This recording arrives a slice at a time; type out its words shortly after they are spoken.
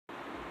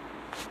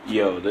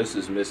Yo, this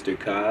is Mr.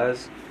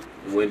 Kaz,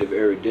 Wind of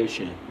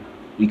Erudition.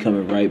 We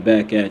coming right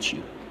back at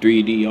you.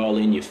 3D all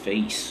in your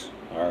face.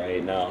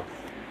 Alright, now,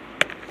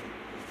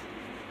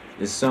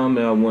 it's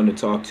something I want to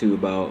talk to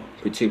about,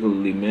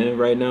 particularly men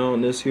right now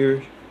on this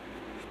here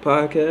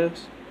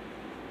podcast.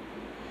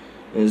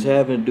 And it's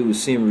having to do with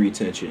semen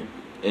retention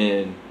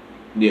and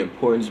the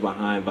importance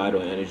behind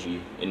vital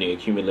energy and the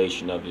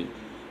accumulation of it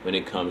when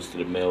it comes to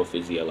the male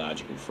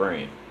physiological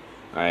frame.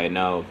 Alright,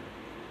 now,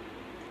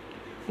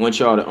 I want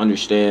y'all to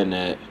understand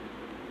that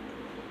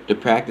the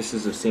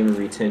practices of semen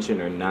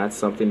retention are not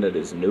something that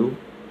is new.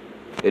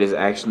 It has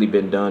actually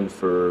been done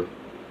for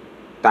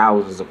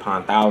thousands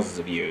upon thousands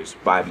of years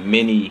by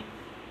many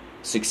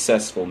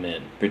successful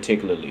men,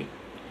 particularly.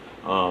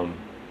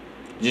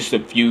 Just a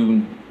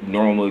few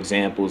normal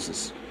examples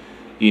is,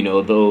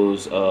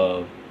 those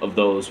of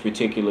those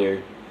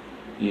particular,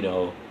 you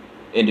know,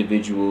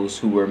 individuals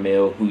who were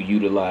male who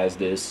utilized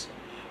this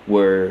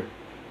were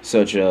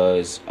such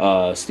as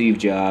Steve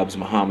Jobs,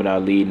 Muhammad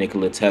Ali,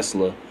 Nikola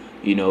Tesla.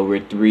 Were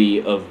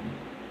three of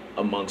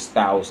amongst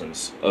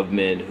thousands of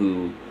men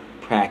who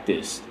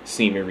practiced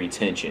semen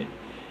retention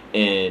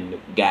and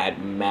got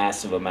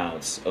massive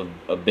amounts of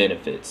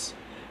benefits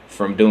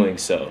from doing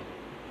so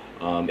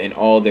in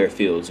all their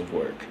fields of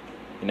work.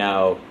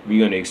 Now, we're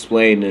going to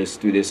explain this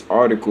through this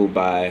article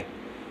by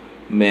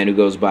a man who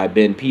goes by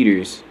Ben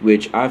Peters,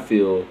 which I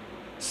feel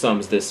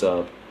sums this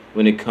up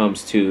when it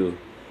comes to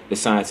the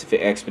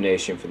scientific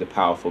explanation for the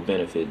powerful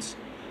benefits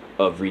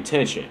of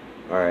retention,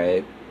 all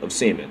right, of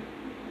semen.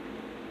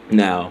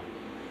 Now,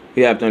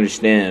 you have to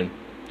understand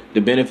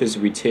the benefits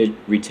of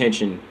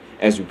retention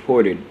as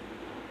reported,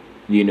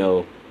 in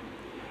the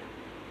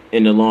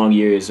long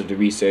years of the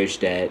research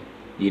that,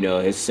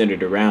 has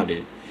centered around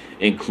it,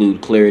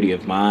 include clarity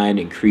of mind,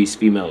 increased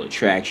female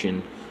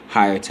attraction,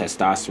 higher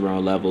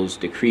testosterone levels,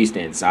 decreased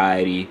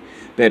anxiety,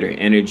 better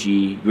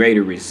energy,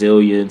 greater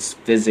resilience,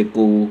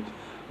 physical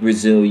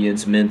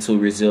resilience, mental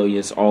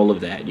resilience, all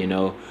of that,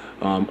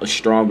 a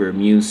stronger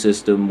immune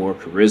system, more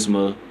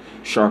charisma,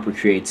 sharper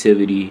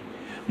creativity,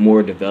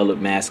 more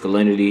developed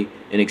masculinity,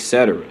 and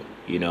etc.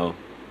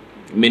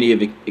 Many of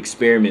the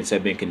experiments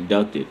have been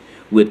conducted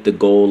with the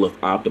goal of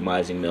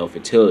optimizing male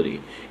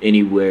fertility.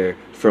 Anywhere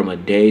from a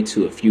day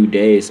to a few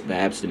days of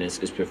abstinence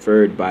is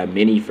preferred by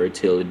many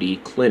fertility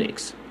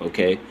clinics.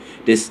 Okay,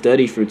 this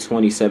study from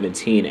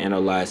 2017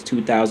 analyzed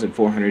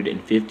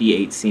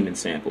 2,458 semen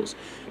samples.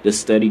 The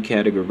study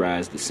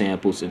categorized the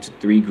samples into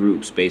three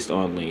groups based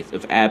on length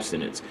of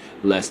abstinence: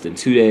 less than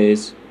 2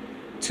 days,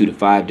 2 to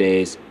 5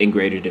 days, and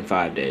greater than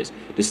 5 days.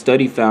 The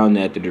study found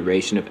that the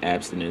duration of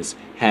abstinence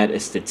had a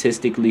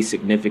statistically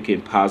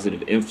significant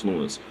positive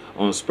influence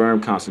on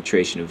sperm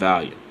concentration and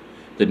volume,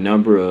 the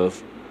number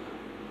of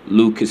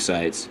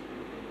leukocytes,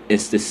 and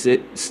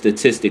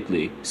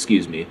statistically,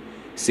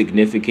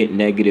 significant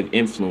negative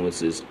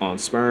influences on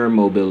sperm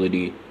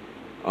mobility,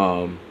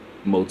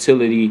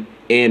 motility,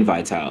 and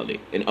vitality.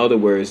 In other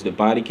words, the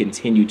body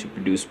continued to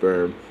produce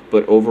sperm,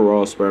 but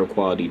overall sperm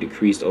quality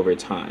decreased over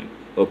time.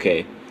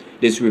 Okay.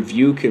 This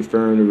review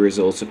confirmed the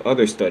results of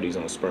other studies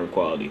on sperm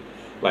quality,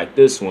 like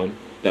this one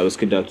that was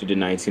conducted in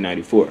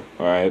 1994.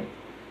 All right.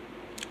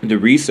 The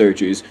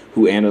researchers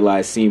who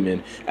analyzed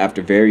semen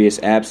after various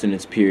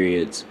abstinence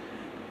periods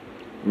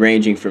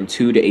ranging from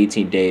 2 to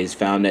 18 days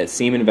found that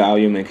semen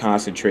volume and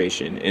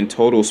concentration and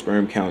total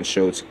sperm count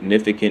showed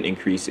significant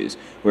increases,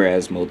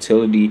 whereas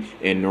motility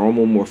and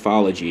normal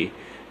morphology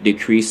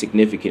decreased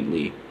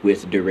significantly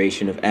with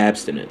duration of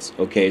abstinence.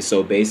 Okay,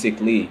 so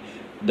basically,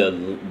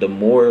 the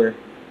more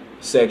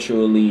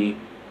sexually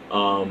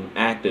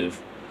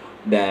active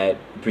that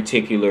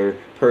particular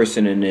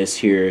person in this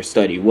here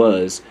study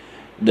was,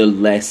 the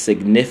less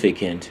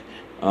significant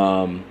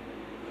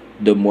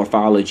the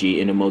morphology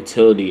and the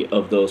motility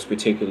of those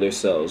particular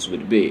cells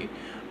would be.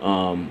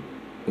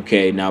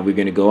 Okay, now we're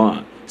going to go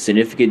on.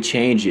 Significant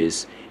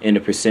changes in the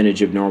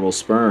percentage of normal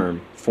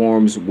sperm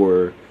forms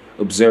were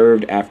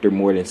observed after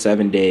more than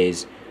 7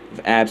 days of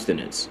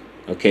abstinence.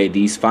 Okay,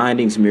 these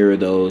findings mirror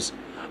those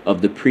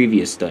of the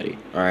previous study.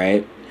 All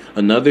right.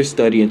 Another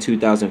study in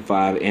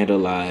 2005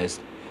 analyzed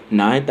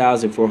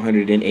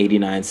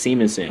 9,489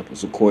 semen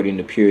samples according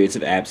to periods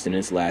of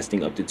abstinence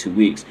lasting up to 2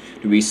 weeks.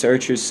 The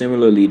researchers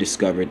similarly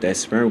discovered that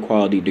sperm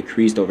quality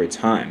decreased over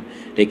time.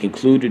 They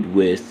concluded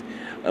with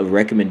a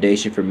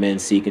recommendation for men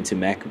seeking to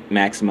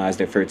maximize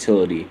their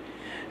fertility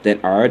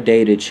that our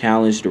data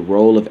challenge the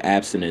role of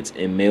abstinence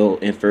in male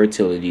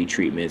infertility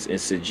treatments and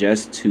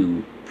suggest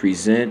to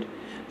present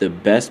the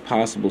best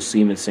possible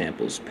semen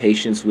samples.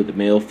 Patients with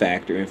male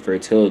factor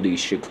infertility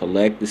should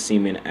collect the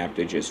semen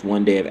after just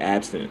 1 day of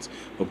abstinence.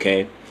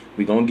 Okay,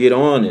 we're going to get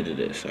on into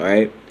this, all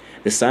right?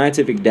 The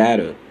scientific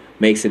data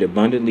makes it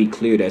abundantly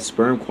clear that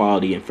sperm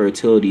quality and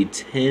fertility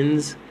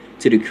tends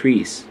to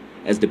decrease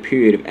as the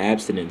period of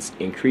abstinence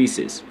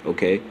increases,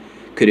 okay?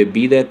 Could it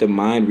be that the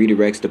mind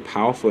redirects the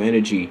powerful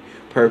energy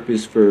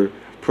purpose for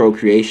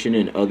procreation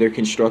in other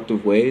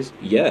constructive ways?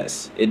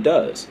 Yes, it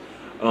does.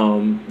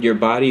 Your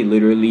body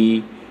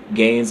literally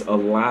gains a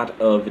lot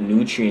of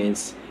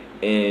nutrients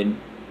and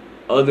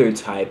other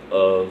type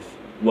of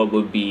what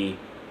would be,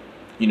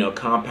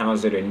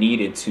 compounds that are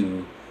needed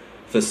to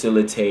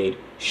facilitate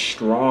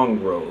strong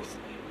growth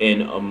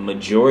in a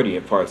majority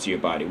of parts of your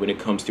body when it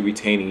comes to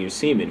retaining your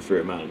semen for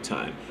an amount of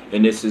time.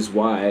 And this is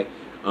why,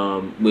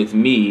 with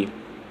me,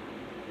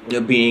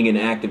 being an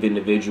active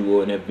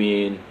individual and of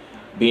being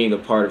a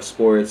part of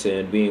sports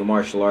and being a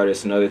martial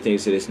artist and other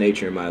things of this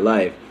nature in my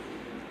life,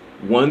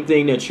 one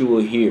thing that you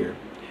will hear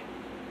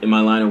in my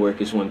line of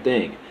work is one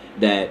thing,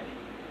 that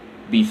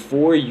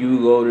before you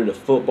go to the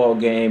football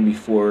game,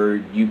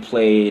 before you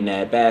play in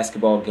that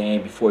basketball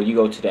game, before you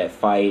go to that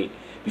fight,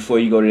 before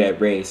you go to that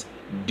race,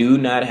 do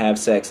not have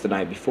sex the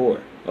night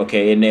before.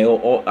 Okay, and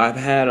I've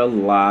had a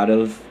lot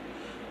of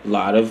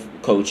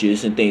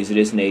coaches and things of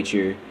this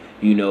nature,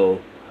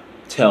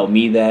 tell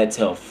me that,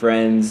 tell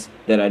friends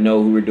that I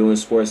know who are doing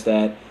sports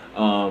that,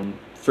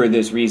 for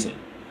this reason.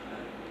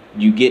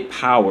 You get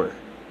power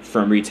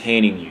from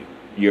retaining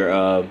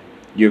your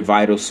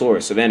vital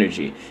source of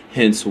energy.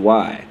 Hence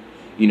why,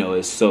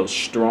 it's so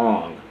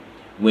strong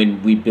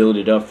when we build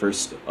it up for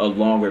a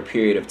longer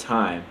period of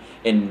time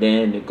and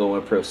then go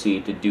and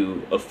proceed to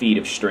do a feat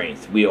of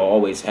strength. We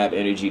always have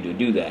energy to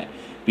do that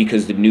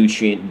because the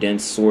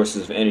nutrient-dense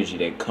sources of energy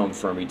that come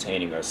from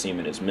retaining our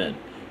semen as men.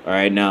 All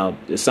right, now,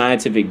 the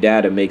scientific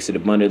data makes it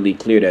abundantly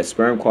clear that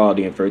sperm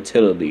quality and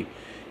fertility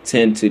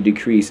tend to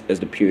decrease as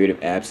the period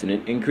of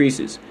abstinence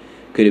increases.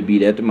 Could it be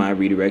that the mind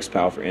redirects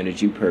powerful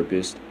energy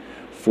purposed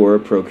for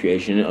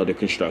procreation in other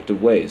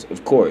constructive ways?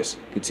 Of course.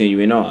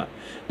 Continuing on.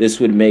 This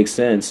would make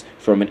sense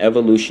from an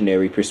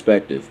evolutionary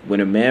perspective. When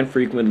a man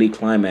frequently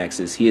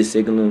climaxes, he is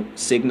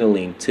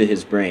signaling to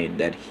his brain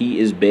that he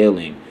is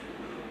bailing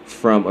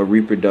from a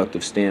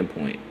reproductive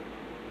standpoint.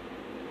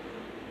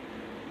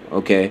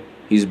 Okay?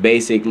 He's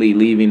basically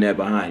leaving that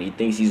behind. He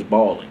thinks he's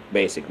balling,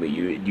 basically.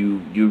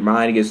 Your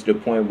mind gets to the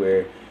point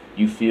where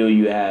you feel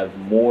you have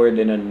more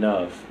than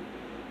enough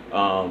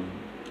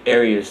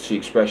areas to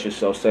express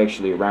yourself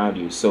sexually around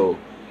you, so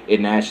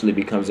it naturally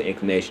becomes an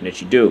inclination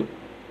that you do.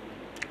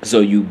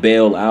 So you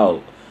bail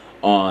out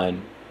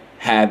on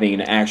having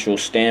an actual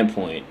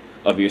standpoint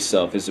of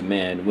yourself as a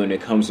man when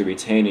it comes to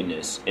retaining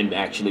this and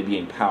actually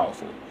being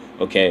powerful.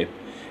 Okay,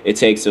 it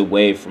takes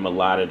away from a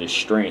lot of the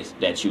strength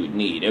that you would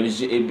need.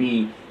 It'd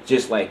be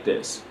just like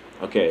this.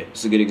 Okay,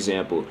 it's a good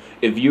example.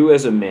 If you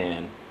as a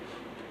man,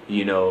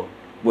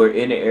 were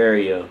in an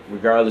area,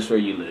 regardless where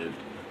you lived,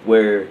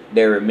 where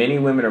there are many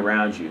women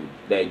around you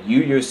that you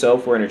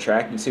yourself weren't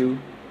attracted to,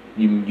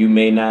 you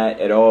may not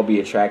at all be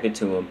attracted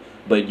to them,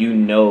 but you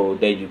know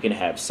that you can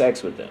have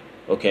sex with them.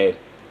 Okay,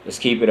 let's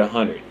keep it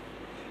 100.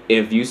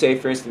 If you say,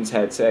 for instance,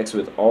 had sex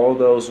with all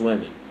those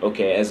women,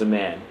 okay, as a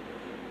man,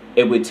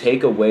 it would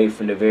take away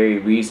from the very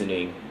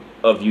reasoning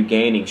of you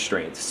gaining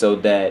strength, so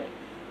that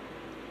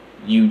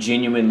you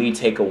genuinely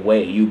take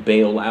away, you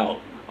bail out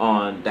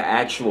on the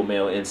actual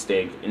male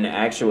instinct and the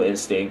actual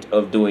instinct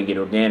of doing it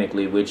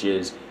organically, which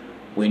is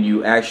when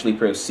you actually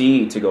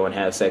proceed to go and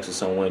have sex with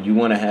someone, you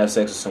want to have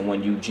sex with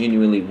someone you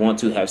genuinely want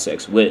to have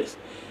sex with.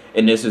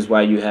 And this is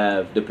why you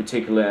have the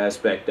particular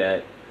aspect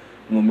that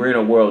when we're in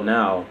a world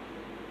now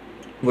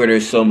where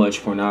there's so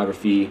much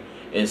pornography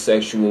and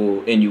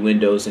sexual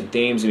innuendos and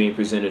themes being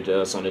presented to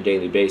us on a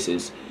daily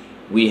basis,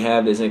 we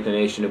have this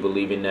inclination of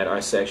believing that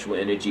our sexual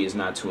energy is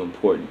not too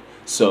important.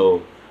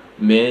 So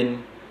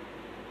men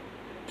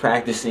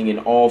practicing in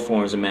all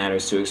forms of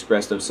manners to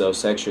express themselves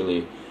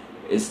sexually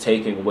is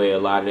taking away a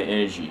lot of the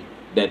energy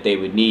that they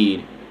would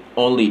need,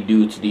 only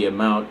due to the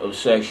amount of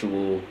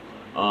sexual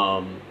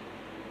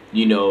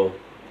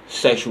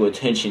sexual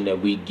attention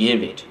that we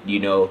give it.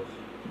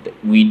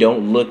 We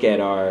don't look at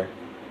our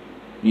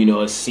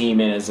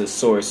semen as a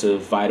source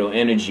of vital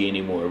energy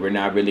anymore. We're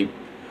not really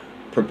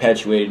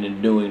perpetuating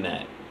and doing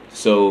that.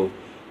 So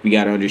we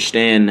got to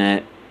understand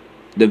that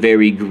the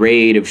very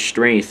grade of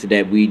strength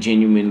that we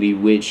genuinely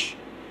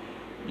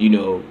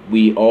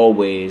we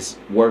always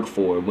work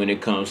for when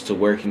it comes to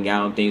working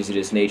out and things of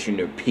this nature and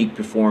their peak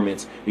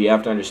performance, we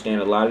have to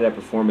understand a lot of that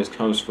performance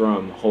comes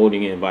from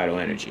holding in vital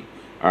energy,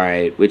 all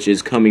right, which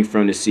is coming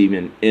from the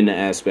semen in the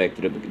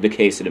aspect of the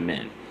case of the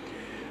men.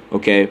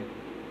 Okay?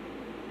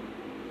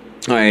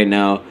 All right,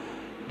 now,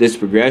 this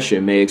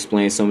progression may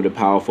explain some of the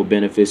powerful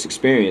benefits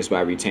experienced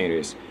by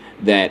retainers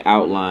that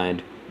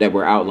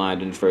were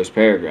outlined in the first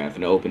paragraph,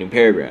 in the opening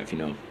paragraph,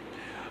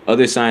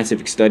 Other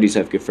scientific studies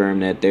have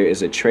confirmed that there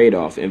is a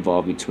trade-off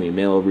involved between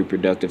male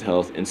reproductive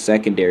health and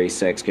secondary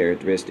sex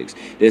characteristics.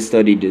 This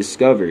study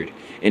discovered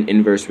an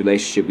inverse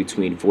relationship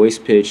between voice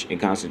pitch and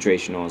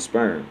concentration on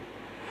sperm.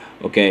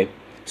 Okay,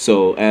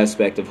 so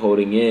aspect of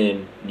holding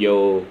in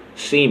your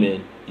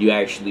semen, you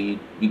actually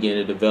begin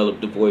to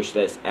develop the voice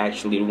that's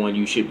actually the one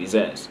you should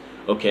possess.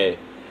 Okay,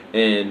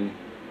 and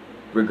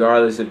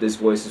regardless if this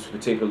voice is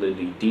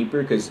particularly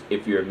deeper, because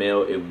if you're a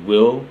male, it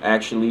will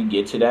actually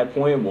get to that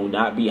point. It will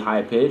not be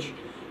high pitched,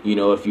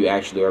 if you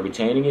actually are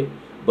retaining it.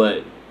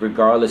 But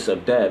regardless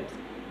of depth,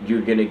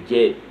 you're going to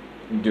get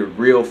the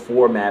real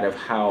format of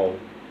how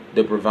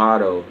the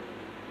bravado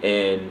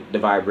and the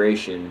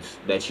vibrations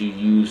that you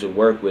use to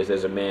work with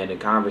as a man and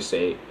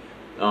conversate,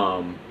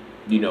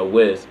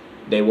 with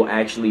they will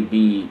actually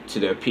be to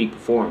their peak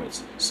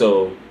performance.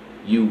 So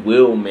you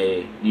will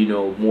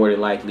more than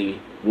likely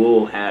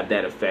will have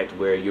that effect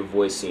where your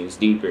voice seems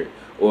deeper,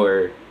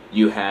 or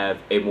you have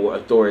a more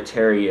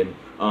authoritarian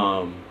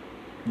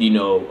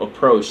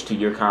approach to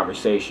your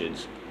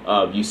conversations.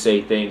 You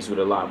say things with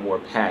a lot more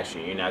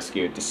passion. You're not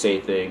scared to say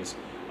things.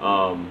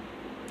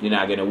 You're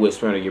not going to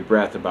whisper under your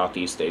breath about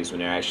these things when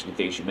they're actually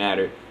things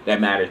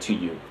that matter to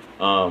you.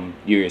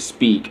 You're going to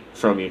speak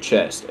from your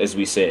chest, as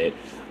we said.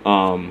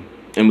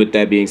 And with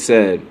that being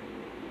said,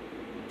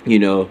 you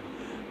got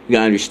to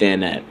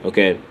understand that,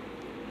 okay?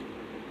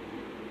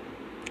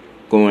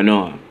 Going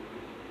on.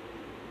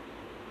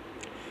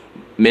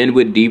 Men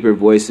with deeper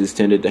voices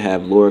tended to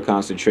have lower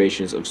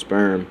concentrations of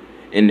sperm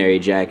in their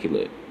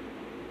ejaculate.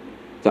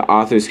 The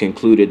authors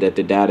concluded that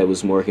the data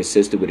was more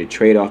consistent with a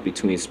trade-off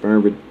between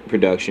sperm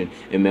production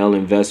and male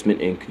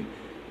investment in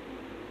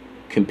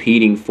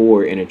competing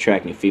for and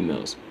attracting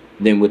females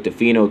than with the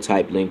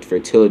phenotype-linked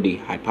fertility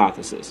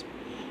hypothesis.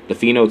 The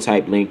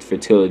phenotype-linked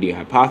fertility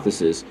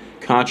hypothesis,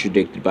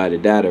 contradicted by the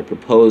data,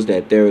 proposed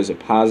that there is a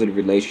positive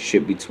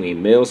relationship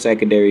between male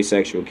secondary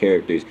sexual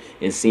characters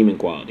and semen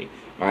quality.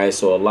 All right,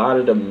 so a lot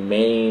of the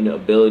main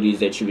abilities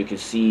that you would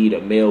concede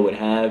a male would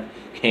have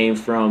came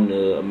from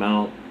the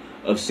amount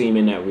of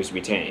semen that was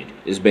retained,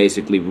 is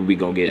basically what we're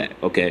going to get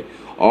at, okay?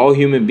 All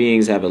human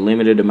beings have a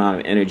limited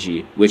amount of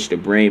energy, which the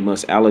brain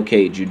must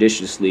allocate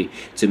judiciously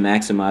to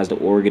maximize the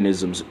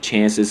organism's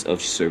chances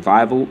of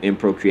survival and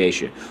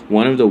procreation.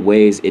 One of the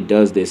ways it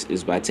does this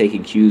is by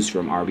taking cues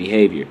from our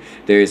behavior.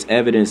 There is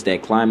evidence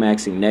that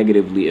climaxing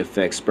negatively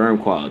affects sperm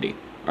quality,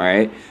 all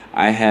right?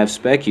 I have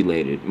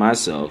speculated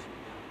myself,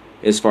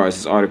 as far as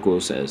this article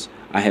says,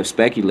 I have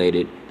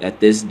speculated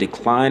that this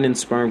decline in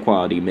sperm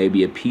quality may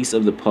be a piece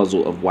of the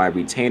puzzle of why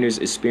retainers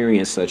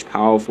experience such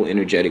powerful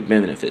energetic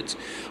benefits.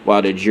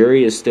 While the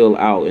jury is still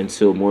out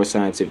until more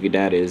scientific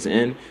data is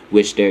in,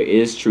 which there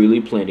is truly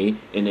plenty,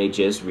 and they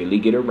just really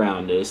get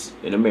around this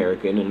in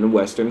America and in the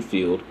Western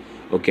field,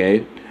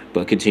 okay?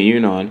 But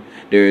continuing on,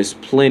 there is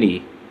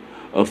plenty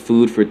of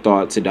food for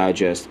thought to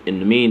digest in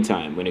the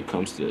meantime when it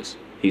comes to this,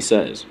 he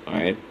says, all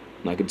right?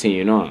 Now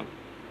continuing on.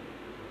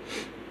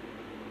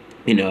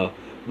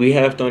 We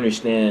have to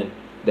understand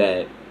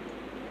that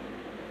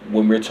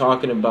when we're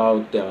talking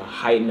about the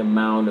heightened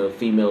amount of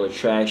female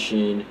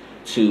attraction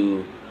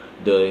to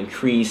the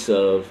increase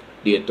of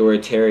the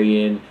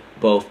authoritarian,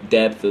 both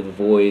depth of the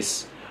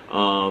voice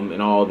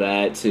and all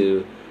that,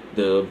 to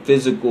the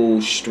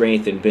physical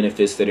strength and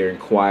benefits that are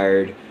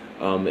acquired,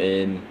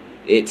 and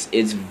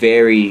it's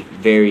very,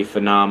 very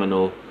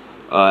phenomenal,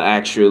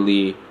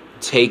 actually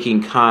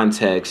taking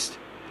context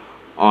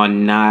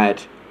on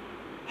not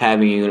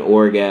having an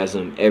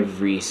orgasm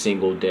every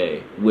single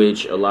day,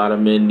 which a lot of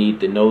men need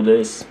to know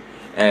this,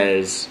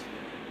 as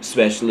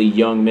especially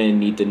young men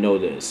need to know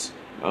this.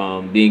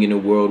 Being in a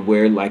world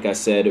where, like I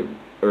said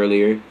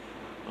earlier,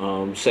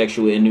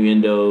 sexual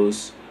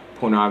innuendos,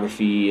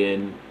 pornography,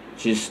 and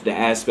just the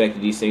aspect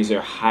of these things are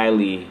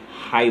highly,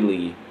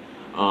 highly,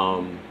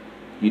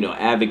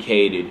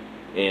 advocated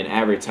and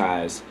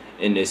advertised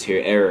in this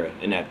here era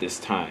and at this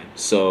time.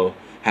 So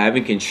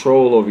having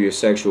control over your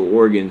sexual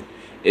organ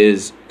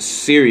is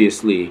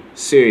seriously,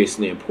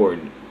 seriously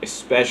important,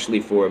 especially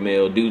for a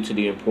male, due to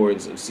the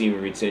importance of semen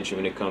retention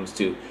when it comes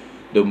to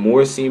the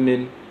more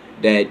semen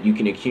that you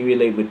can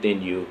accumulate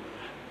within you.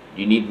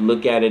 You need to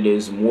look at it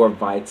as more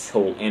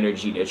vital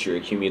energy that you're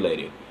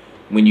accumulating.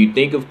 When you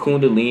think of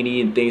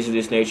Kundalini and things of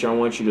this nature, I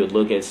want you to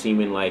look at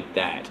semen like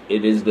that.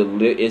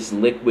 It's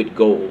liquid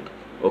gold,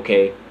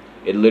 okay?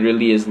 It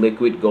literally is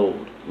liquid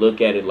gold.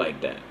 Look at it like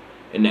that.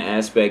 And the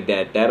aspect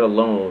that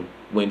alone,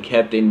 when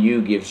kept in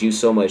you, gives you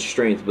so much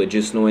strength, but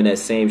just knowing that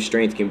same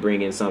strength can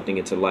bring in something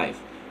into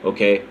life,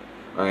 okay?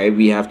 All right,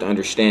 we have to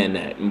understand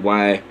that and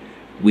why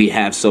we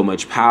have so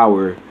much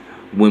power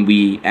when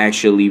we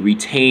actually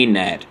retain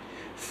that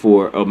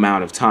for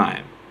amount of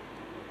time.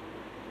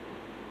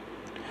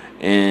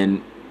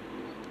 And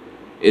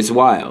it's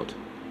wild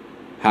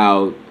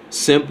how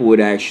simple it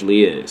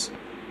actually is,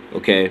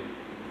 okay?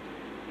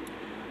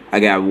 I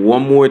got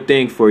one more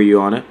thing for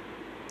you on it.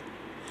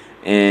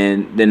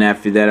 And then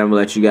after that, I'm going to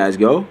let you guys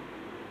go.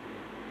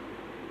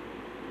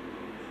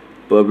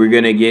 But we're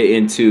going to get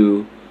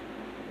into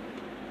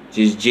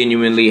just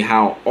genuinely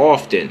how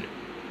often,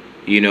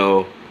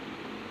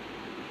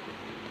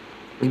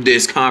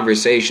 this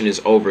conversation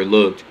is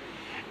overlooked,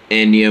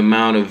 and the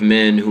amount of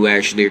men who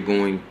actually are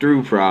going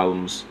through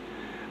problems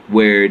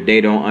where they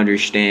don't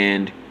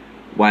understand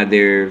why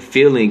they're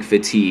feeling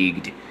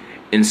fatigued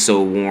and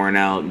so worn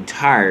out and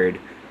tired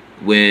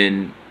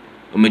when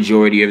a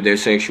majority of their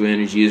sexual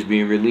energy is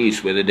being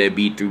released, whether that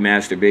be through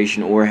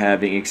masturbation or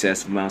having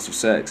excessive amounts of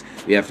sex.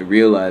 We have to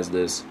realize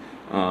this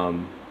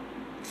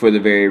for the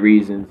very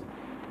reasons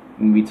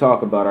when we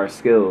talk about our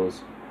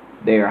skills,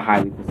 they are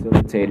highly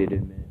facilitated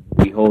in men.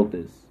 We hold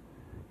this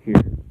here.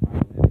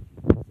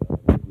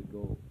 Liquid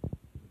gold.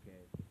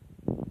 Okay.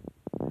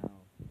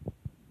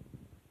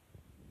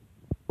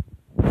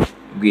 Now,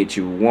 get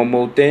you one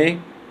more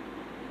thing.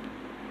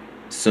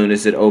 As soon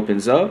as it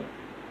opens up,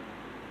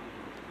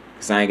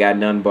 because I ain't got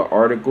nothing but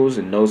articles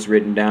and notes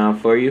written down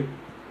for you.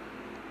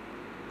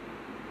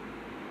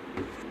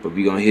 But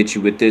we gonna hit you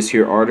with this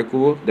here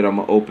article that I'm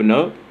gonna open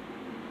up.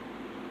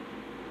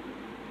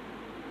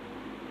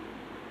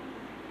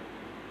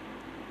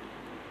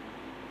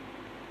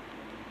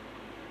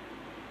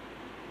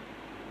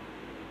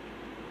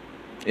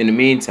 In the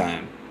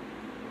meantime,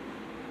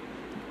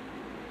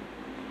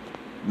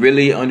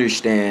 really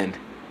understand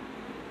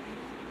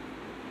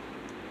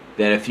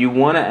that if you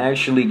want to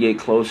actually get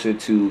closer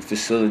to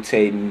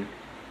facilitating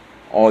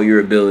all your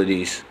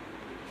abilities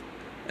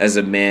as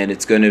a man,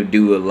 it's going to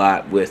do a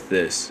lot with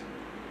this.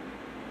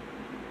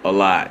 A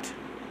lot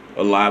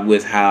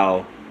with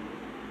how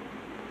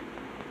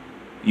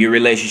your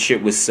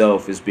relationship with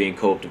self is being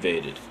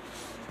cultivated.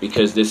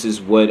 Because this is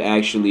what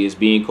actually is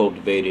being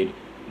cultivated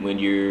when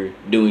you're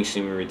doing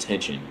semen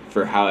retention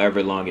for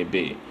however long it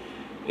be.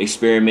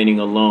 Experimenting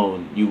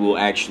alone, you will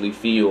actually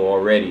feel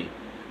already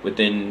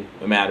within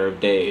a matter of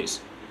days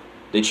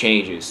the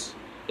changes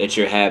that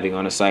you're having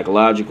on a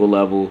psychological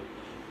level,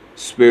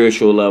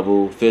 spiritual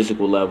level,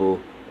 physical level,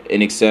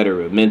 and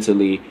etc.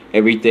 Mentally,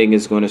 everything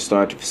is going to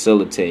start to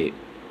facilitate.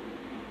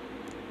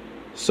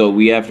 So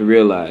we have to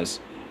realize,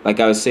 like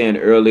I was saying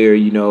earlier,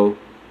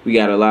 we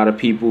got a lot of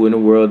people in the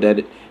world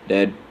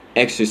that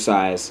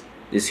exercise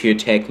this here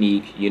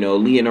technique,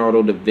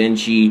 Leonardo da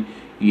Vinci,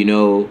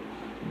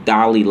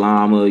 Dalai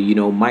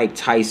Lama, Mike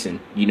Tyson,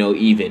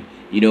 even.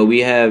 We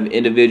have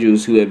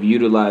individuals who have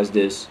utilized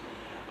this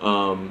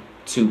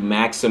to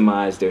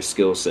maximize their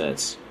skill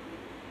sets.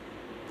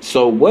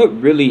 So what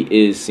really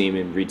is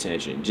semen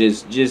retention?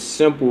 Just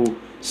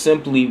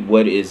simply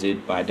what is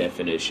it by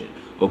definition?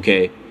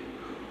 Okay.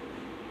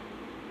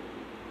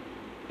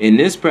 In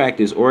this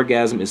practice,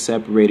 orgasm is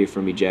separated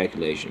from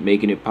ejaculation,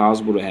 making it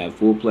possible to have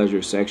full pleasure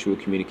of sexual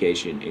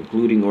communication,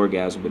 including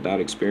orgasm, without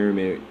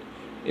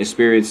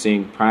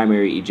experiencing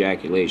primary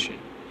ejaculation.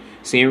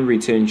 Semen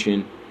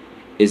retention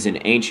is an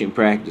ancient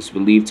practice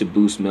believed to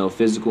boost male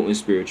physical and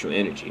spiritual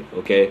energy.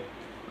 Okay?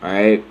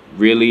 Alright?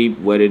 Really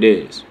what it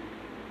is.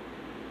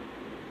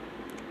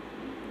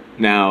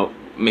 Now,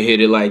 I'm going to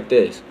hit it like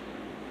this.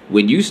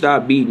 When you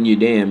stop beating your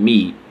damn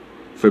meat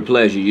for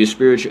pleasure, your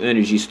spiritual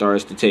energy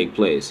starts to take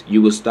place.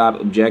 You will stop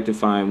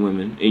objectifying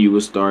women and you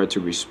will start to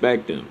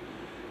respect them.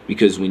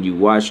 Because when you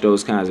watch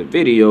those kinds of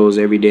videos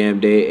every damn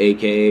day,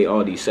 aka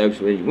all these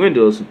sexual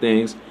innuendos and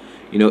things,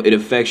 it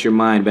affects your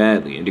mind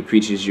badly and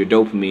decreases your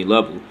dopamine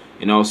level,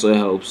 and also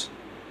helps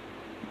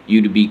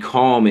you to be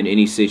calm in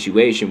any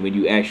situation when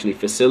you actually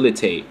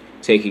facilitate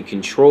taking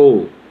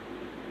control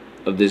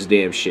of this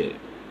damn shit.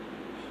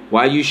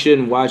 Why you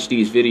shouldn't watch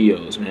these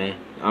videos, man?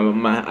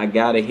 I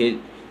gotta hit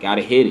it. I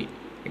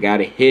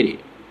gotta hit it,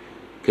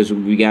 because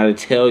we gotta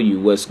tell you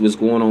what's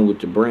going on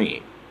with the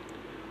brain.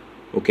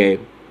 Okay,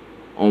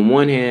 on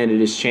one hand, it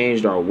has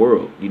changed our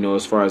world,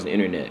 as far as the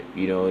internet,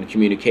 and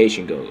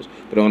communication goes.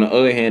 But on the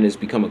other hand, it's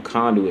become a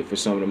conduit for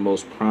some of the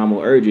most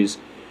primal urges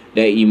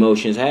that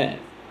emotions have,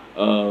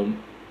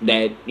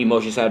 that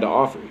emotions have to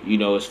offer,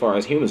 as far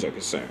as humans are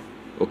concerned.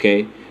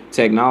 Okay,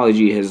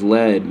 technology has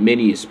led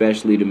many,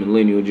 especially the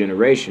millennial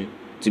generation,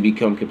 to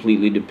become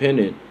completely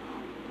dependent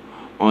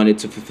on it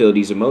to fulfill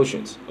these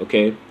emotions.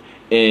 Okay,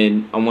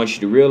 and I want you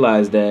to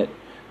realize that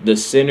the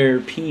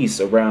centerpiece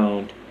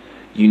around,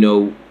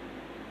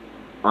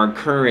 our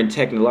current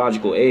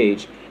technological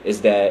age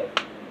is that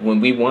when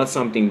we want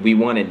something, we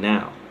want it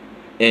now.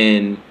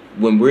 And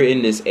when we're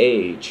in this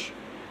age,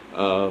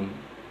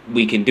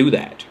 we can do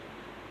that.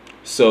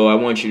 So I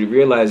want you to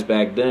realize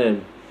back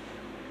then,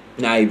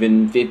 not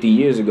even 50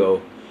 years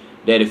ago,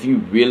 that if you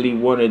really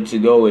wanted to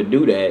go and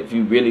do that, if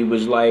you really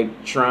was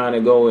like trying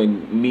to go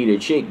and meet a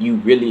chick, you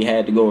really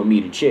had to go and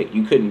meet a chick.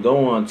 You couldn't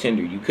go on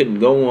Tinder. You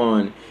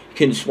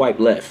couldn't swipe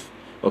left.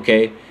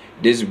 Okay?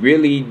 This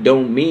really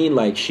don't mean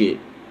like shit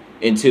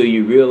until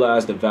you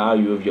realize the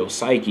value of your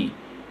psyche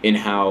and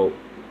how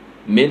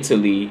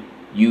mentally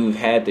you've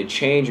had to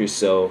change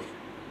yourself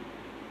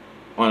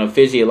on a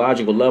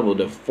physiological level.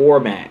 The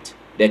format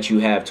that you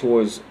have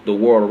towards the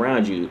world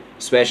around you,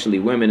 especially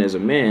women as a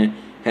man,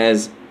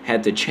 has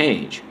had to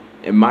change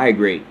and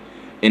migrate.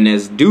 And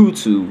that's due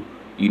to,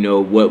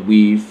 what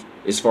we've,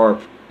 as far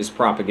as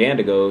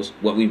propaganda goes,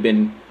 what we've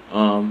been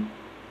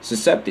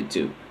susceptible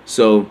to.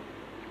 So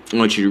I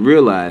want you to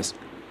realize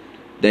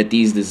that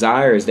these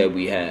desires that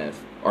we have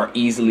are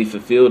easily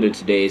fulfilled in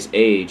today's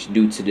age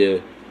due to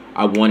the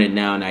I want it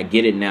now and I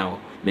get it now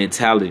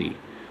mentality,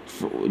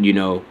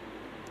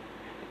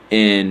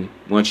 and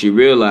once you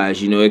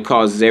realize, it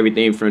causes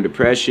everything from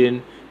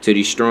depression to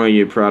destroying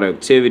your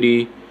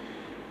productivity.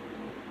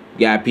 You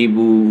got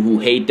people who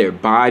hate their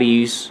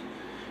bodies,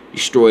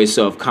 destroy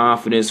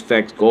self-confidence,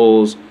 affect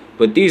goals.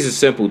 But these are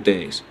simple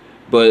things.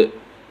 But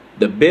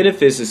the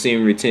benefits of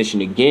semen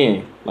retention,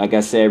 again, like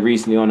I said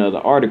recently on another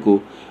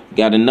article,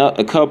 got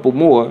a couple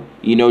more,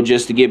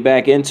 just to get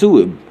back into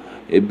it.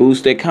 It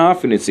boosts their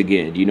confidence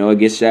again. It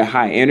gets that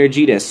high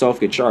energy, that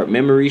self-control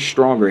memory,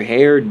 stronger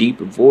hair,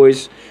 deeper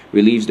voice,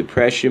 relieves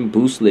depression,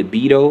 boosts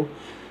libido,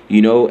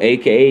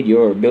 aka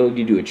your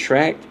ability to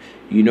attract,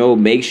 You know,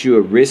 makes you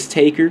a risk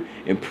taker,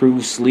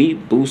 improve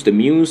sleep, boost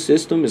immune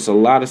system. It's a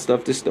lot of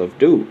stuff this stuff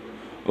do.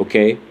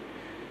 Okay?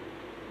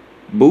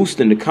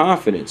 Boosting the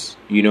confidence,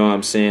 you know what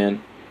I'm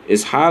saying,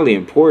 is highly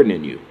important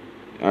in you.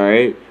 All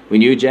right?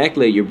 When you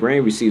ejaculate, your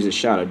brain receives a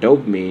shot of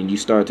dopamine, and you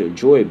start to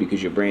enjoy it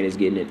because your brain is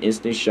getting an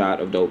instant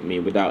shot of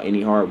dopamine without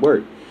any hard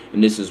work.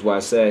 And this is why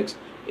sex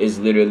is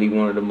literally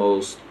one of the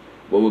most,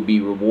 what would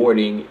be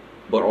rewarding,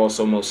 but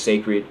also most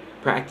sacred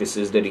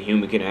practices that a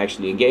human can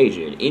actually engage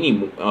in.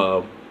 Any,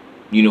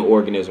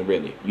 organism,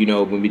 really. You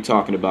know, when we're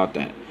talking about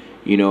that,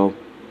 you know,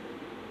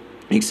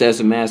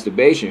 excessive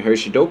masturbation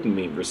hurts your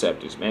dopamine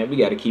receptors, man. We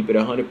got to keep it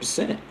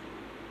 100%.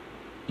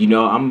 You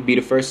know, I'm going to be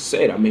the first to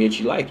say it. I'm going to hit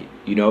you like it.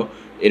 You know,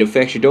 it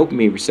affects your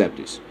dopamine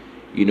receptors.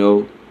 You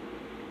know,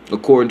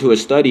 according to a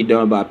study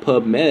done by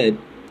PubMed,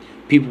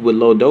 people with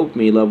low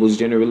dopamine levels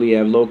generally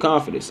have low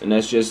confidence. And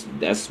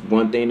that's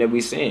one thing that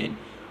we're saying.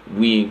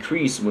 We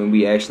increase when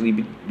we actually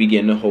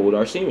begin to hold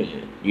our semen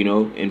in, you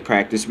know, and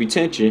practice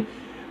retention,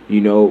 you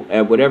know,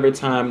 at whatever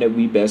time that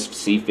we best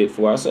see fit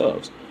for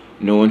ourselves,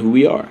 knowing who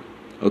we are.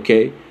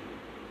 Okay?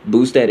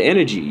 Boost that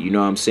energy, you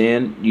know what I'm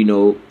saying? You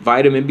know,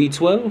 vitamin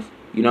B12,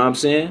 you know what I'm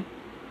saying?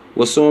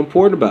 What's so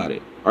important about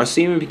it? Our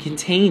semen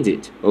contains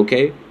it,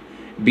 okay?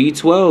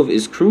 B12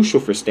 is crucial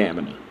for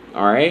stamina,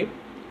 all right?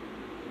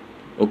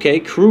 Okay,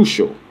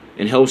 crucial,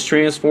 and helps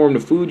transform the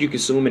food you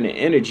consume into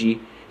energy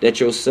that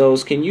your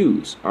cells can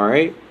use, all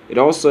right? It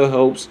also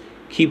helps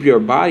keep your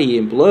body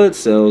and blood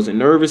cells and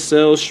nervous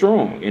cells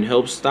strong and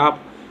helps stop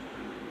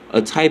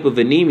a type of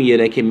anemia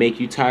that can make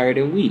you tired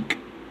and weak,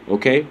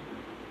 okay?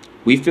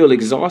 We feel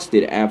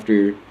exhausted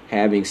after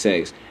having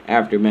sex,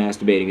 after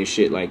masturbating and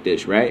shit like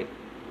this, right?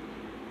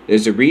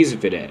 There's a reason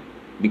for that,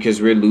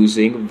 because we're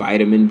losing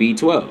vitamin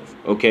B12,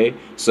 okay?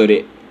 So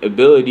the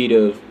ability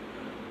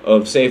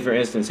of say, for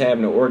instance,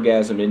 having an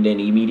orgasm and then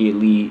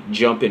immediately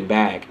jumping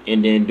back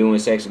and then doing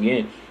sex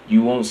again,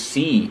 you won't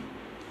see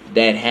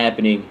that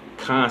happening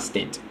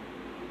constant.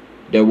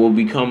 There will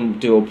become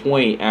to a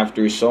point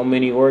after so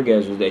many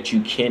orgasms that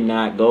you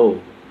cannot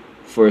go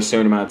for a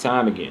certain amount of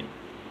time again.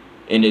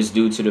 And it's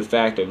due to the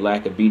fact of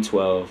lack of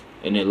B12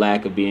 and the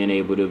lack of being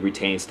able to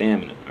retain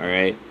stamina, all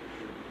right,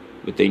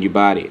 within your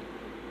body.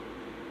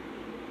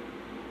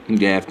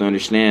 You have to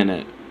understand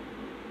that.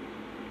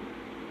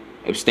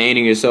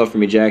 Abstaining yourself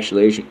from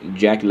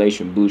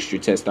ejaculation boosts your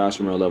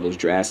testosterone levels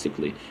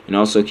drastically and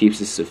also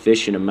keeps a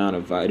sufficient amount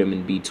of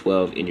vitamin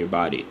B12 in your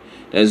body.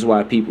 That is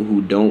why people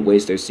who don't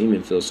waste their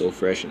semen feel so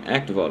fresh and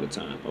active all the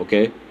time,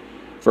 okay?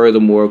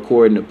 Furthermore,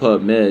 according to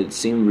PubMed,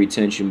 semen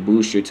retention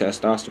boosts your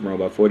testosterone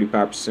by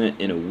 45%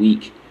 in a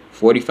week.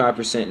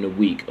 45% in a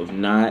week of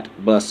not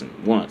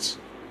busting once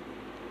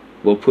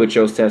will put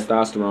your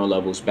testosterone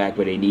levels back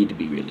where they need to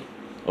be, really,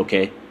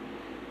 okay?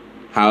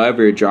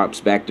 However, it drops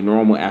back to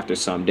normal after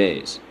some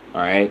days, all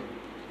right?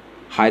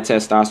 High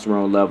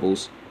testosterone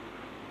levels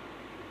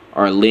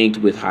are linked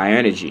with high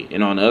energy.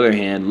 And on the other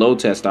hand, low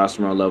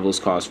testosterone levels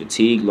cause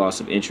fatigue, loss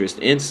of interest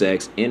in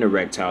sex, and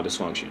erectile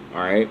dysfunction,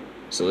 all right?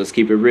 So let's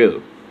keep it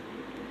real.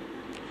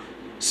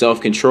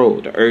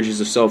 Self-control. The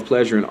urges of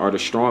self-pleasuring are the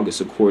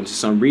strongest, according to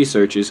some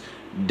researchers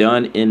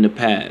done in the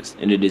past.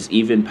 And it is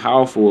even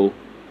powerful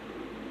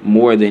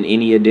more than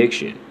any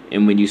addiction.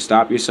 And when you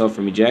stop yourself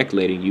from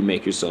ejaculating, you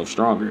make yourself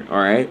stronger, all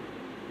right?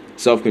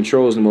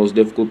 Self-control is the most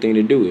difficult thing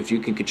to do. If you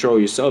can control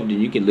yourself,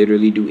 then you can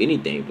literally do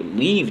anything.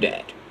 Believe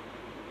that,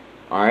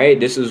 all right?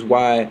 This is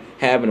why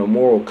having a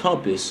moral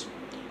compass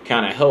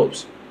kind of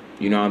helps.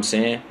 You know what I'm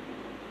saying?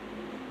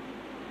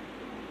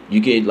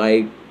 You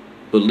can,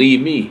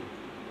 believe me,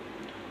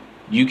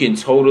 you can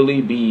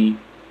totally be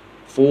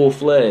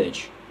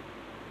full-fledged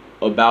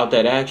about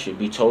that action,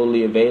 be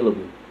totally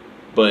available.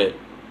 But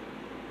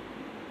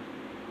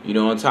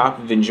on top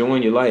of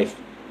enjoying your life,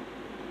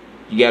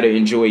 you got to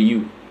enjoy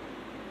you.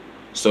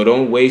 So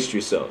don't waste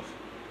yourself,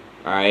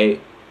 all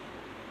right?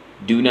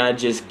 Do not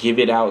just give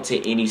it out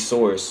to any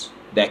source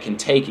that can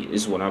take it,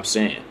 is what I'm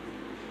saying.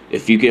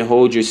 If you can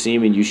hold your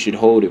semen, you should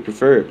hold it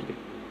preferably.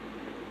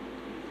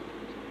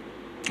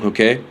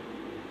 Okay?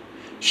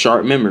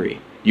 Sharp memory.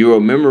 You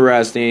will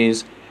memorize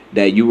things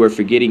that you were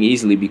forgetting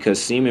easily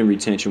because semen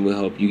retention will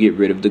help you get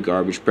rid of the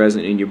garbage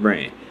present in your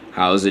brain.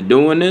 How is it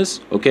doing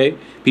this? Okay.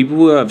 People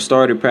who have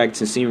started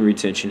practicing semen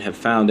retention have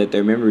found that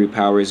their memory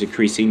power is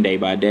increasing day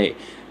by day.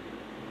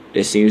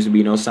 There seems to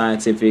be no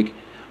scientific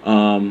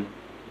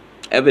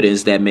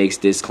evidence that makes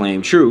this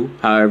claim true.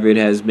 However, it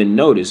has been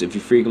noticed. If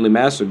you frequently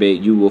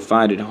masturbate, you will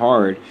find it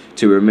hard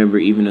to remember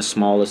even the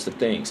smallest of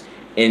things.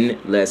 And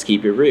let's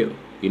keep it real.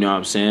 You know what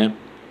I'm saying?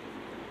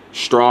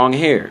 Strong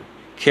hair.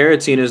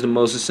 Keratin is the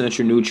most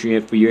essential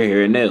nutrient for your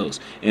hair and nails.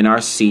 And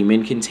our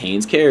semen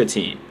contains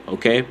keratin.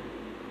 Okay?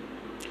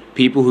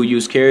 People who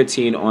use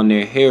keratin on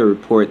their hair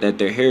report that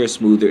their hair is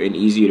smoother and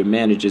easier to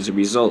manage as a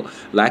result.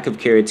 Lack of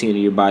keratin in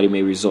your body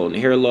may result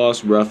in hair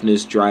loss,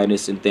 roughness,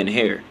 dryness, and thin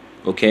hair.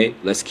 Okay?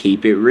 Let's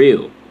keep it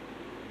real.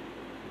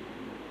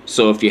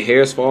 So if your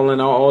hair is falling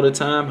out all the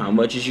time, how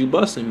much is you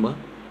busting,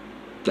 man?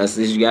 That's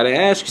what you gotta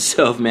ask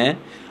yourself, man.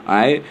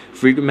 Alright?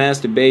 Frequent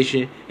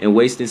masturbation and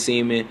wasting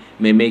semen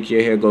may make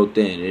your hair go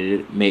thin.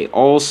 It may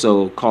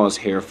also cause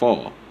hair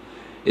fall.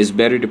 It's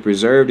better to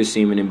preserve the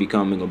semen than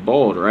becoming a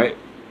bald, right?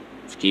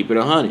 Just keep it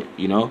 100,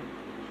 you know?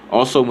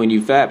 Also, when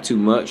you fap too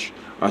much,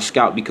 our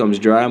scalp becomes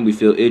dry and we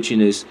feel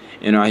itchiness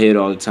in our head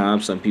all the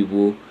time. Some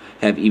people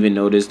have even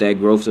noticed that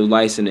growth of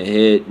lice in the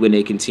head when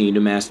they continue to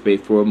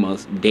masturbate for a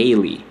month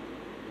daily.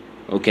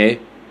 Okay?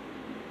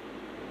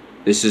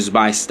 This is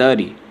by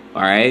study,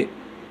 alright?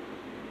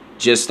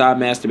 Just stop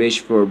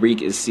masturbation for a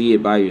week and see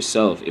it by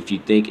yourself if you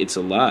think it's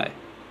a lie.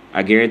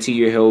 I guarantee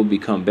your hair will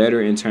become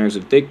better in terms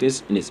of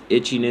thickness, and its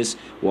itchiness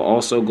will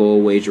also go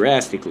away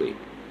drastically.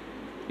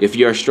 If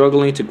you are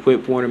struggling to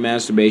quit porn or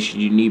masturbation,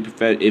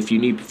 if you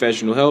need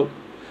professional help,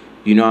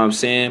 you know what I'm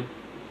saying?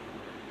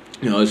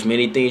 You know, there's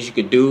many things you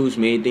could do, there's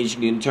many things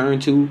you can turn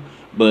to,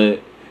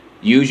 but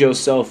use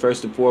yourself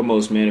first and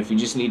foremost, man. If you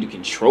just need to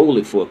control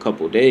it for a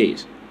couple of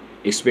days,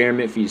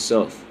 experiment for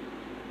yourself.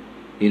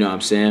 You know what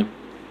I'm saying?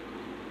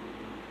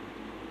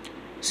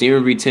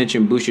 Semen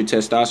retention boosts your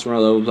testosterone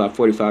levels by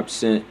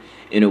 45%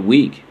 in a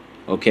week,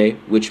 okay?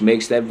 Which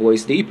makes that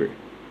voice deeper.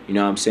 You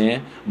know what I'm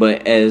saying?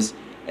 But as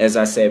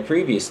I said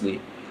previously,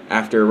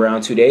 after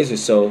around 2 days or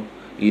so,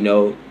 you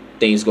know,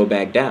 things go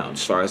back down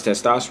as far as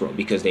testosterone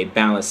because they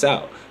balance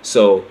out.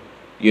 So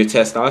your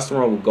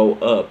testosterone will go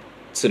up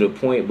to the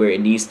point where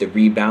it needs to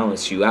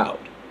rebalance you out.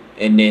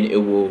 And then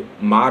it will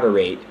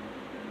moderate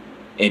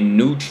and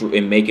neutral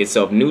and make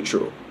itself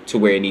neutral to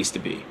where it needs to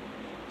be.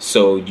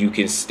 So you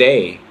can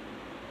stay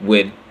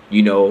with,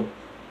 you know,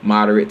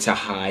 moderate to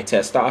high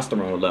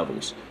testosterone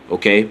levels.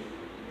 Okay?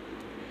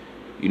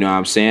 You know what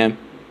I'm saying?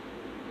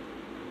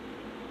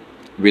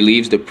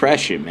 Relieves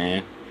depression,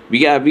 man. We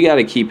got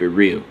to keep it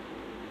real.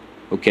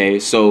 Okay?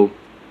 So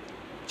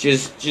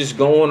just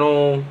going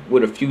on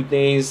with a few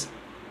things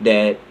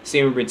that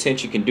semen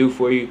retention can do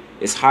for you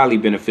is highly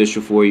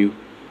beneficial for you.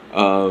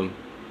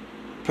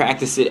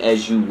 Practice it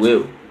as you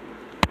will.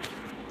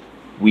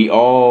 We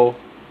all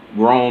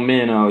grown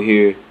men out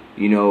here,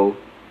 you know,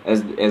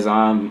 as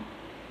I'm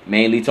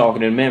mainly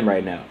talking to men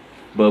right now,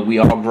 but we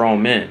all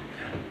grown men.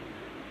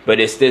 But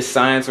it's this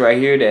science right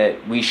here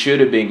that we should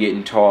have been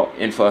getting taught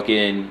in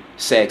fucking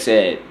sex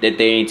ed that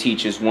they ain't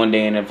teach us one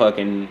day in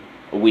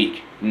a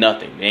week.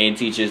 Nothing. They ain't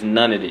teach us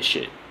none of this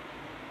shit.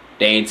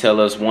 They ain't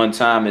tell us one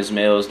time as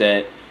males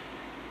that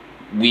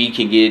we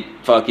can get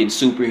fucking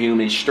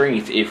superhuman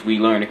strength if we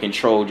learn to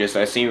control just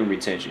our semen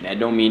retention. That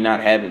don't mean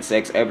not having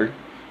sex ever,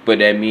 but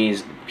that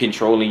means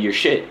controlling your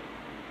shit.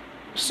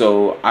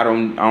 So I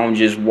don't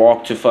just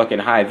walk to fucking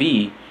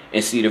Hy-Vee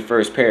and see the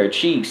first pair of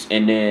cheeks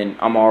and then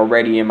I'm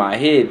already in my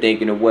head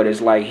thinking of what it's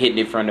like hitting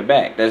it from the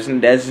back. That's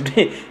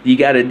you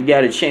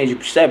gotta change your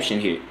perception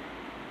here.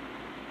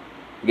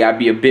 You gotta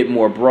be a bit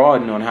more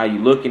broadened on how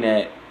you're looking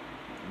at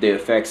the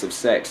effects of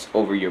sex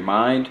over your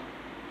mind,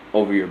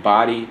 over your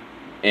body,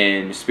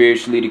 and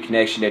spiritually the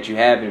connection that you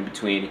have in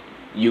between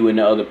you and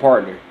the other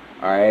partner.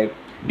 Alright?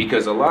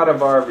 Because a lot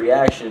of our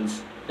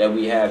reactions that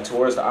we have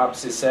towards the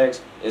opposite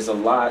sex is a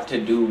lot to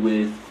do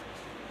with,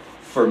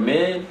 for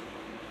men,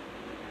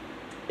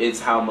 it's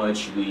how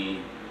much we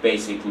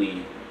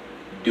basically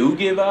do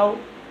give out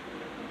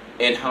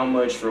and how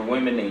much for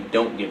women they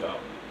don't give out,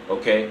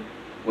 okay?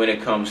 When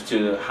it comes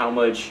to how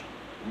much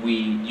we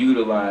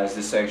utilize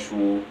the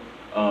sexual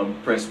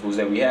principles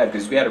that we have,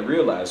 because we got to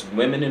realize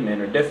women and men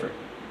are different.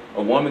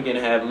 A woman can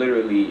have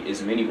literally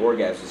as many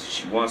orgasms as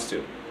she wants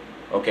to,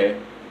 okay?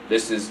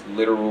 This is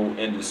literal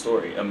end of the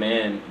story. A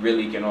man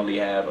really can only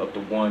have up to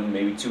 1,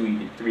 maybe 2,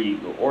 even 3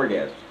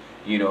 orgasms,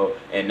 you know,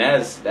 and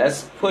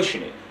that's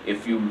pushing it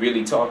if you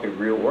really talking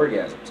real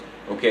orgasms.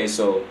 Okay,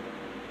 so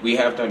we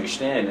have to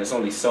understand there's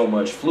only so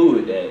much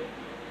fluid that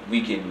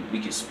we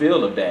can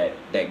spill of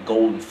that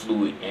golden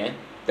fluid, man.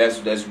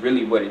 That's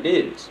really what it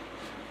is.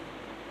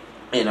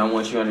 And I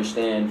want you to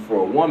understand,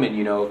 for a woman,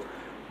 you know,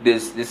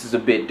 this is a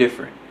bit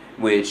different,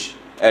 which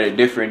at a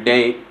different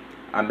date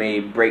I may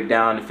break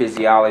down the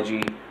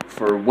physiology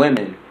for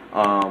women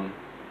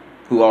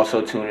who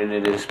also tune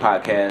into this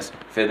podcast,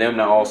 for them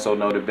to also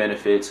know the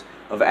benefits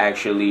of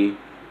actually,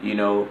 you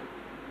know,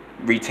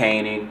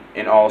 retaining,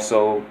 and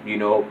also, you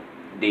know,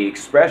 the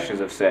expressions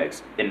of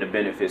sex and the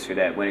benefits for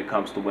that when it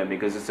comes to women,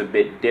 because it's a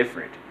bit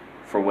different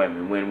for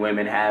women. When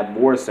women have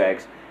more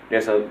sex,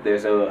 there's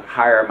a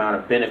higher amount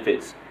of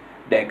benefits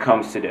that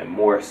comes to them,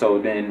 more so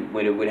than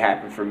when it would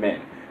happen for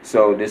men.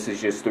 So this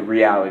is just the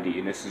reality,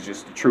 and this is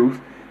just the truth.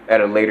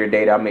 At a later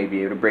date, I may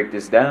be able to break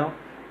this down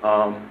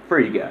for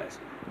you guys.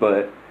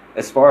 But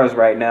as far as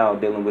right now,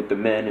 dealing with the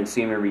men and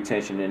semen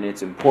retention and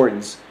its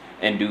importance,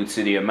 and due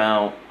to the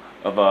amount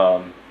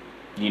of,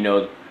 you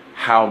know,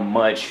 how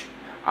much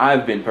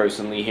I've been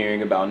personally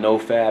hearing about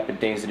NoFap and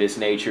things of this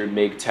nature,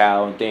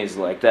 MGTOW and things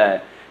like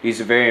that, these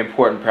are very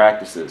important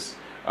practices.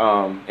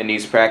 And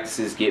these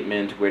practices get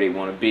men to where they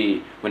want to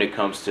be when it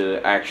comes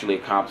to actually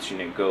accomplishing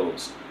their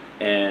goals.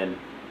 And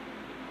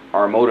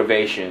our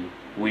motivation,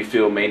 we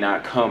feel, may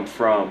not come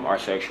from our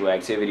sexual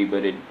activity,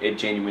 but it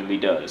genuinely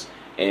does.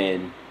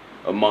 And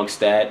amongst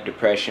that,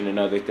 depression and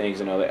other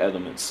things and other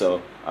elements.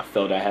 So I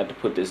felt I had to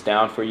put this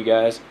down for you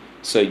guys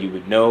so you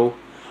would know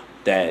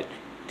that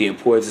the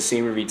importance of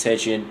semen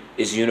retention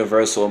is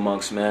universal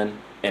amongst men,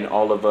 and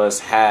all of us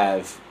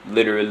have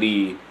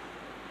literally,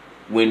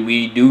 when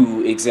we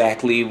do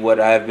exactly what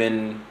I've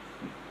been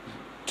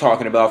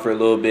talking about for a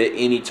little bit,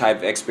 any type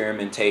of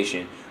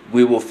experimentation,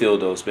 we will feel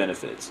those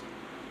benefits.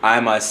 I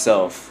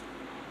myself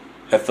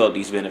have felt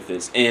these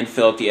benefits and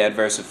felt the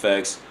adverse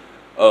effects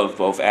of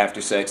both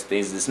after sex,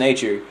 things of this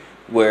nature,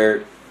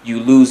 where you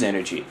lose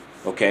energy,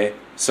 okay?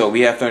 So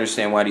we have to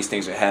understand why these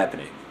things are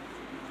happening,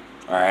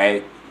 all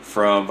right?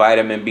 From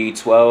vitamin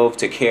B12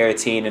 to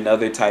carotene and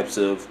other types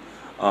of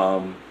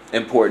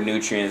important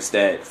nutrients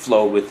that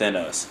flow within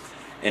us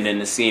and in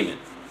the semen,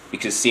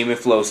 because semen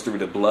flows through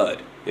the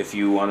blood, if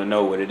you want to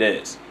know what it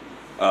is.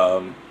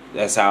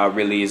 That's how it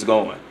really is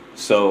going.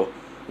 So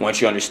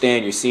once you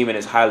understand, your semen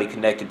is highly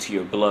connected to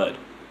your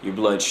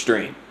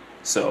bloodstream.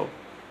 So,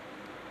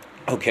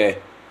 okay,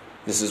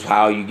 this is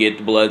how you get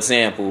the blood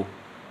sample.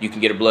 You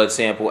can get a blood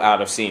sample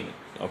out of semen,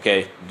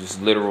 okay?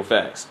 Just literal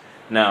facts.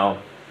 Now,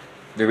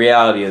 the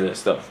reality of this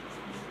stuff.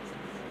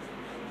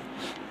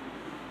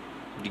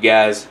 You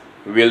guys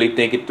really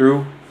think it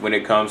through when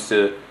it comes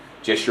to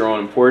just your own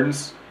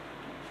importance.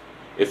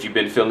 If you've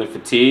been feeling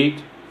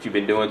fatigued, if you've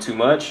been doing too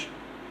much,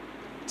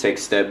 take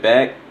a step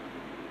back.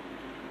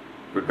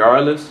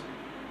 Regardless,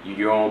 you're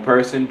your own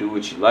person, do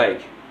what you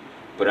like.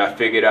 But I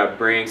figured I'd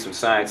bring some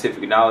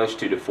scientific knowledge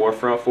to the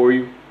forefront for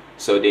you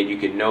so that you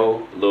can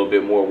know a little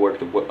bit more what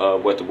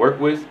to work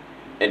with,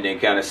 and then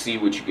kind of see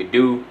what you could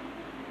do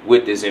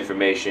with this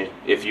information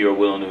if you're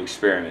willing to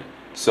experiment.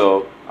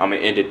 So I'm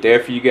going to end it there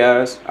for you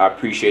guys. I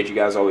appreciate you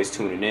guys always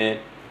tuning in.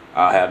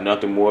 I'll have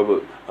nothing more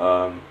but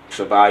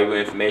some valuable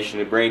information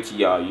to bring to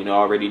y'all. You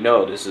already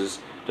know this is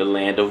the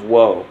land of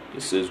woe.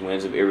 This is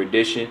Winds of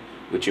Erudition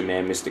with your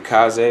man, Mr.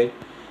 Kaze,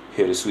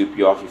 here to sweep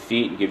you off your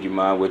feet and give your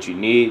mind what you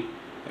need.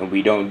 And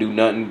we don't do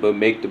nothing but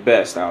make the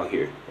best out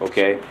here,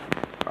 okay?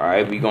 All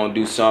right, we going to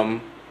do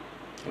something,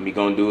 and we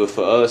going to do it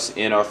for us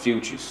and our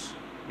futures.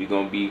 We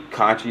going to be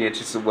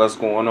conscientious of what's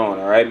going on,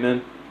 all right,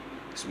 man?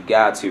 Because we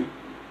got to,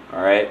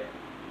 all right?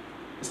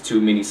 There's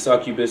too many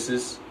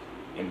succubuses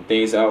and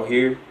things out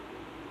here.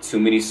 Too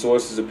many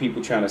sources of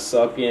people trying to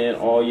suck in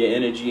all your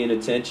energy and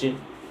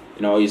attention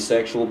and all your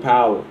sexual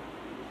power.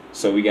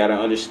 So we got to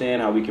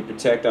understand how we can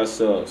protect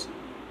ourselves,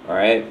 all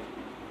right?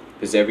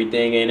 Because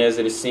everything ain't as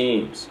it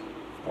seems,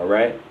 all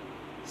right?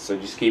 So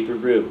just keep it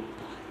real.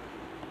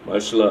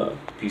 Much love.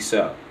 Peace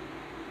out.